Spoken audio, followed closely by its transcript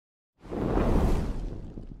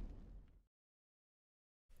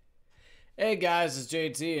Hey guys, it's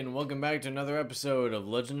JT and welcome back to another episode of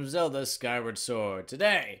Legend of Zelda Skyward Sword.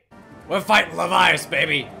 Today, we're fighting Levias,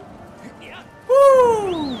 baby!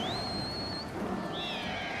 Woo!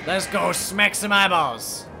 Let's go smack some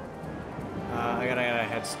eyeballs! I gotta get a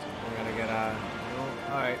head... I gotta get a...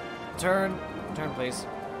 Oh, alright. Turn, please.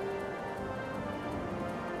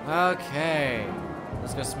 Okay.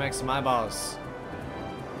 Let's go smack some eyeballs.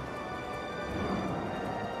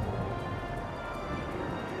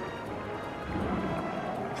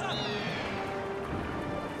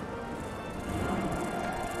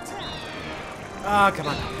 Oh, come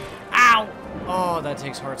on. Ow! Oh, that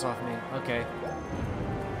takes hearts off me. Okay.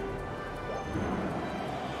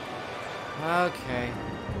 Okay.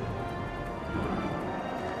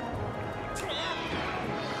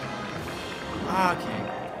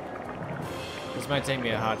 Okay. This might take me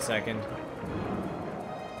a hot second.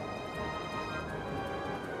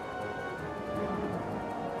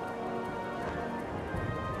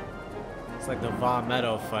 It's like the Va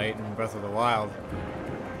Meadow fight in Breath of the Wild.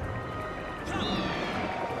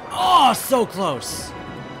 Oh, so close!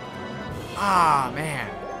 Ah, man.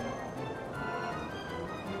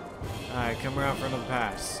 Alright, come around for another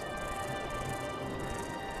pass.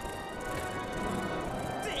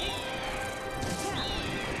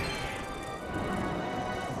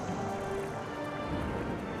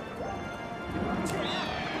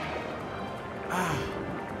 Ah.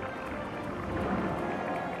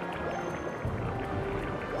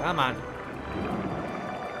 Come on.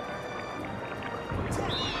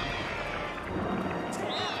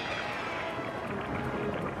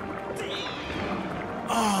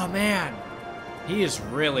 Oh, man. He is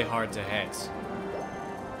really hard to hit.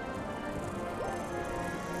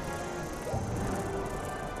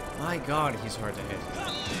 My god, he's hard to hit.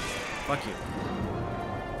 Fuck you.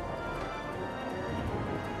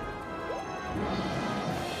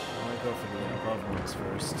 I want to go for the above ones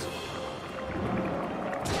first.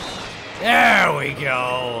 There we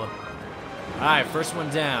go! Alright, first one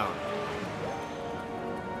down.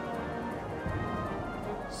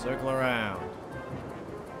 Circle around.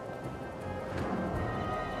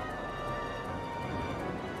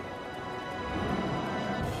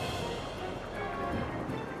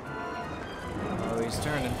 Oh, he's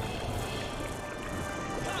turning.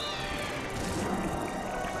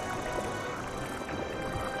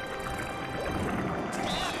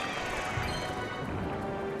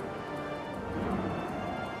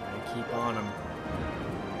 I keep on him.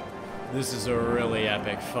 This is a really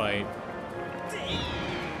epic fight.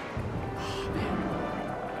 Oh, man.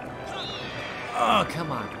 Oh,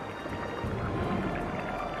 come on.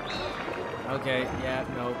 Okay, yeah,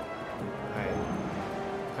 nope. Alright.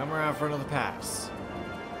 Come around for another pass.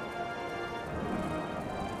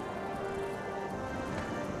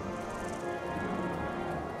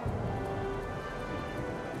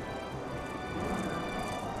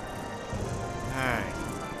 Alright.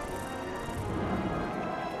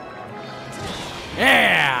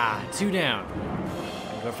 Yeah! 2 down.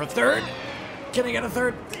 Go for third. Can I get a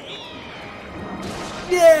third?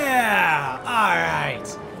 Yeah! Alright.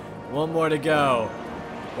 One more to go.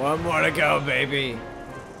 One more to go, baby.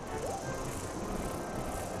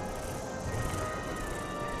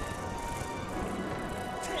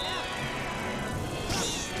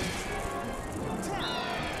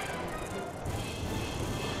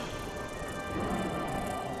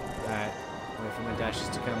 Alright. Wait for my dashes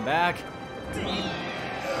to come back.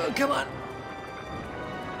 Oh, come on.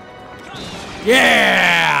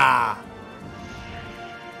 Yeah!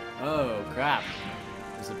 Oh, crap.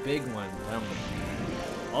 There's a big one.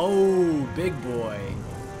 Oh, big boy.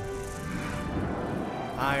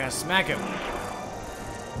 I gotta smack him.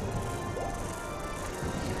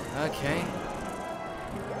 Okay.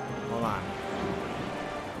 Hold on.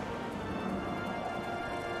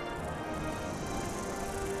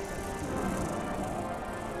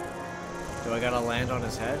 Do I gotta land on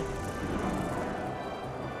his head?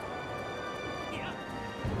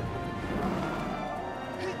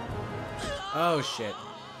 Oh, shit.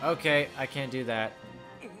 Okay, I can't do that.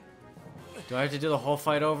 Do I have to do the whole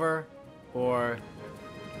fight over? Or...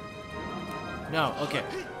 No, okay.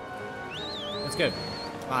 That's good.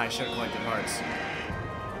 Ah, I should have collected hearts.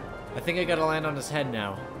 I think I gotta land on his head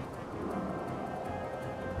now.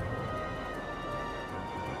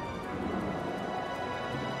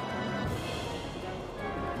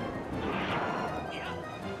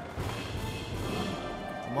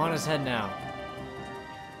 I'm on his head now.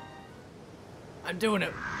 I'm doing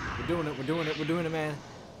it. We're doing it. We're doing it. We're doing it, man.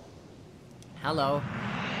 Hello.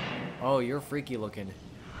 Oh, you're freaky looking.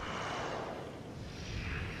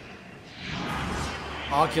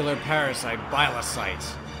 Ocular Parasite,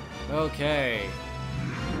 Bilocyte. Okay.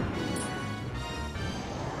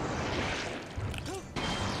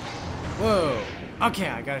 Whoa. Okay,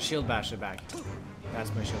 I got a shield basher back.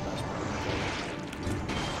 That's my shield basher back.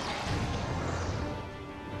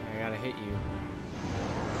 I gotta hit you.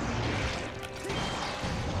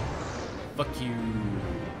 Fuck you.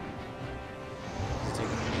 Is it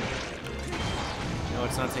taking... No,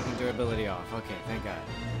 it's not taking durability off. Okay, thank God.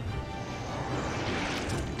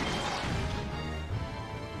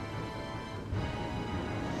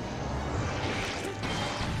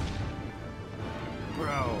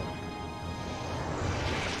 Bro.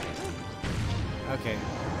 Okay.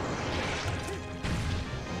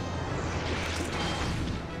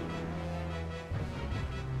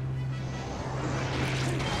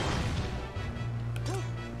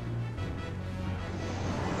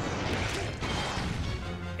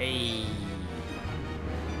 Hey.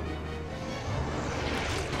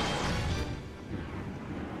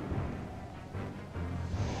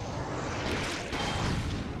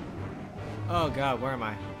 Oh God, where am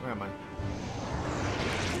I? Where am I?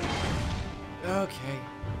 Okay.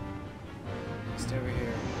 Just over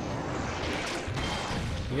here.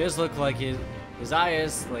 He does look like his eye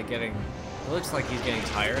is like getting... It looks like he's getting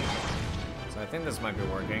tired. So I think this might be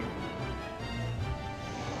working.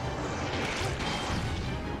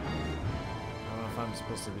 I don't know if I'm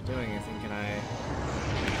supposed to be doing anything. Can I...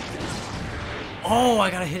 Oh,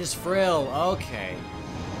 I gotta hit his frill. Okay.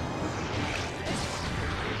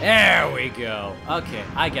 There we go. Okay,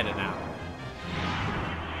 I get it now.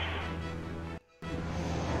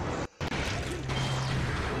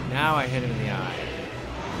 Now I hit him in the eye.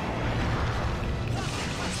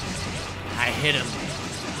 I hit him.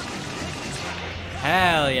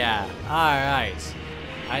 Hell yeah. Alright.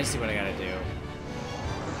 I see what I gotta do.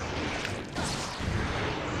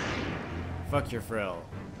 Fuck your frill.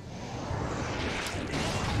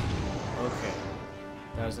 Okay.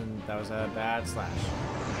 That was a bad slash.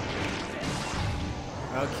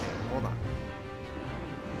 Okay, hold on.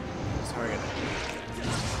 Let's target it.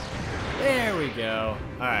 There we go.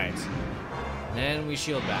 Alright. Then we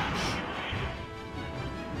shield bash.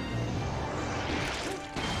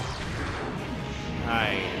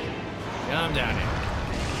 Alright. Come down here.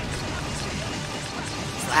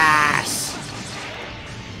 Slash!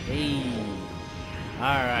 Hey.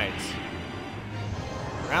 Alright.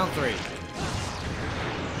 Round 3.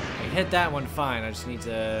 I hit that one fine. I just need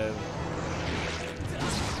to...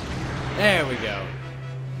 There we go.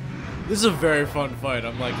 This is a very fun fight.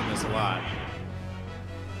 I'm liking this a lot.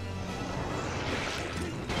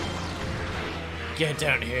 Get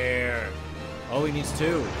down here. Oh, he needs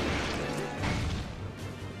 2.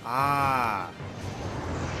 Ah.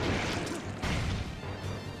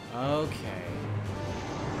 Okay.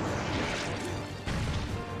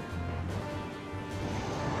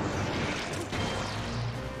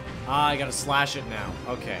 Ah, I gotta slash it now.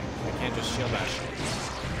 Okay. I can't just shield bash.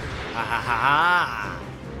 Ha ha ha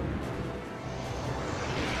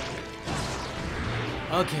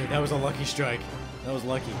ha! Okay, that was a lucky strike. That was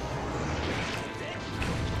lucky.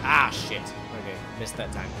 Ah, shit. Okay, missed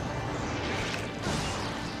that time.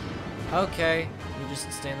 Okay, you just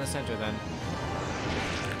stay in the center then.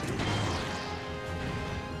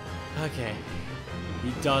 Okay.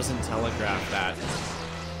 He doesn't telegraph that.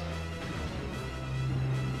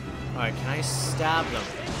 Alright, can I stab them?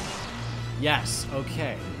 Yes,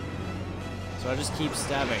 okay. So I just keep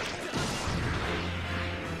stabbing.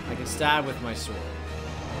 I can stab with my sword.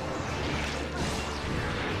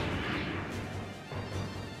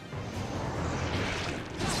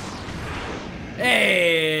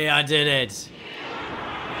 Hey, I did it.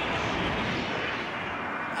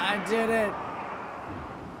 I did it.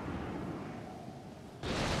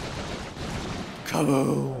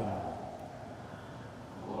 Kaboom.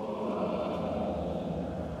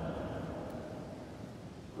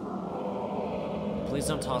 Please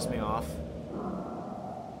don't toss me off.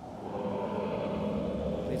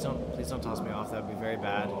 Please don't toss me off. That would be very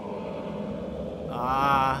bad.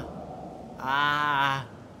 Ah. Ah.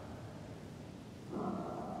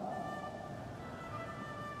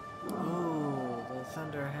 Oh, the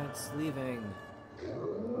Thunderhead's leaving.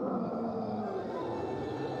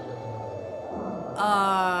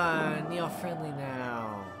 Ah, Neo-friendly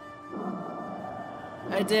now.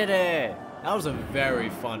 I did it. That was a very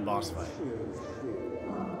fun boss fight.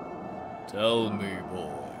 Tell me,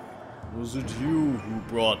 boy, was it you who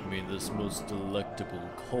brought me this most delectable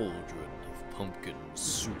cauldron of pumpkin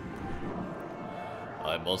soup?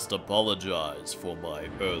 I must apologize for my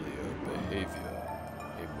earlier behavior.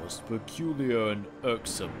 A most peculiar and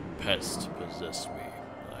irksome pest possessed me.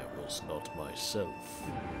 I was not myself.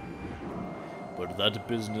 But that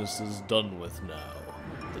business is done with now.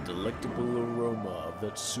 The delectable aroma of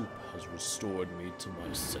that soup has restored me to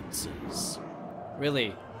my senses.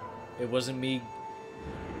 Really? It wasn't me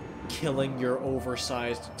killing your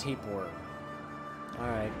oversized tapeworm.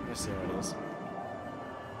 Alright, I see how it is.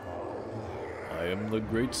 I am the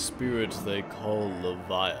great spirit they call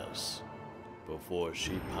Levias. Before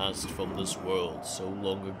she passed from this world so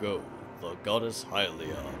long ago, the goddess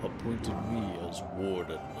Hylia appointed me as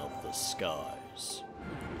warden of the skies.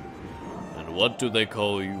 And what do they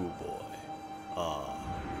call you, boy? Ah,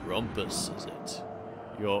 Rumpus, is it?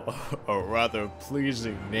 You're a rather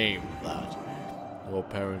pleasing name, that. Your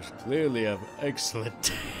parents clearly have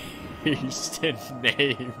excellent taste in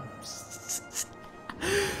names.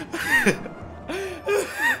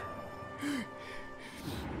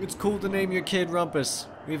 It's cool to name your kid Rumpus.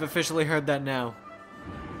 We've officially heard that now.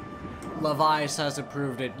 Levias has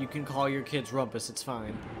approved it. You can call your kids Rumpus, it's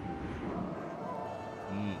fine.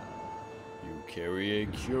 You carry a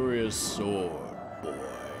curious sword, boy.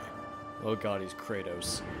 Oh god, he's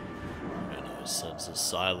Kratos. And I sense a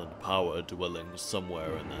silent power dwelling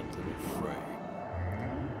somewhere in that little frame.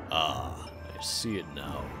 Ah, I see it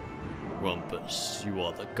now. Rumpus, you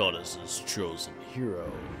are the goddess's chosen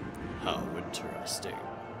hero. How interesting.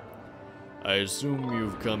 I assume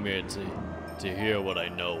you've come here to hear what I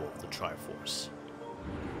know of the Triforce.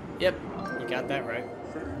 Yep, you got that right.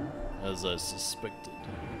 As I suspected.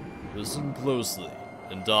 Listen closely,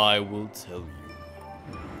 and I will tell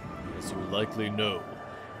you. As you likely know,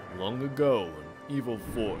 long ago an evil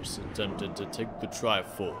force attempted to take the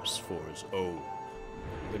Triforce for his own.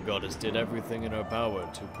 The goddess did everything in her power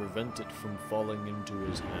to prevent it from falling into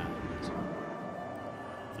his hands.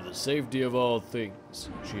 For the safety of all things,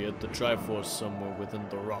 she hid the Triforce somewhere within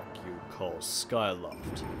the rock you call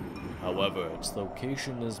Skyloft. However, its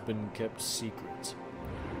location has been kept secret.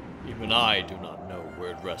 Even I do not know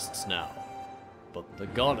where it rests now. But the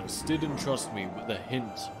goddess did entrust me with a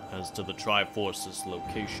hint as to the Triforce's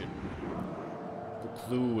location. The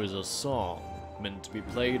clue is a song meant to be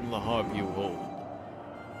played in the harp you hold.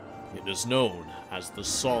 It is known as the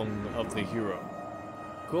Song of the Hero.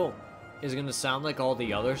 Cool. Is it gonna sound like all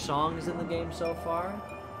the other songs in the game so far?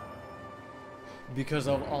 Because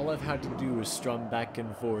all I've had to do is strum back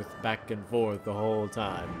and forth the whole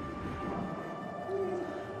time.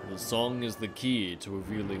 The song is the key to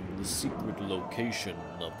revealing the secret location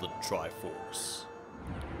of the Triforce.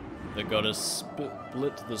 The goddess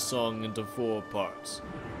split the song into 4 parts.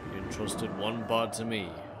 She entrusted one part to me,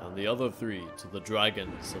 and the other 3 to the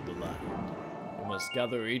dragons of the land. You must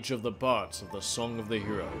gather each of the parts of the Song of the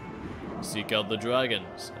Hero, seek out the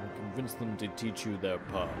dragons, and convince them to teach you their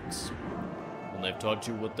parts. When they've taught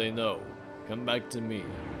you what they know, come back to me,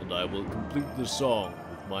 and I will complete the song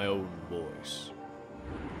with my own voice.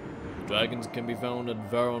 The dragons can be found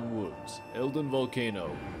at Varon Woods, Elden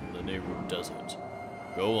Volcano, and the Nehru Desert.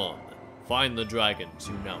 Go on, then. Find the dragons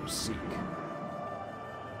you now seek.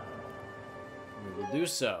 We will do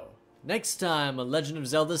so. Next time, A Legend of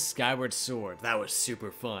Zelda Skyward Sword. That was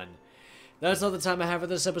super fun. That's all the time I have for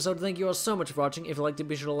this episode. Thank you all so much for watching. If you liked it,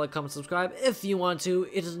 be sure to like, comment, subscribe. If you want to,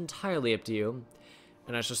 it is entirely up to you.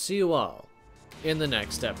 And I shall see you all in the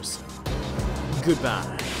next episode.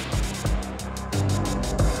 Goodbye.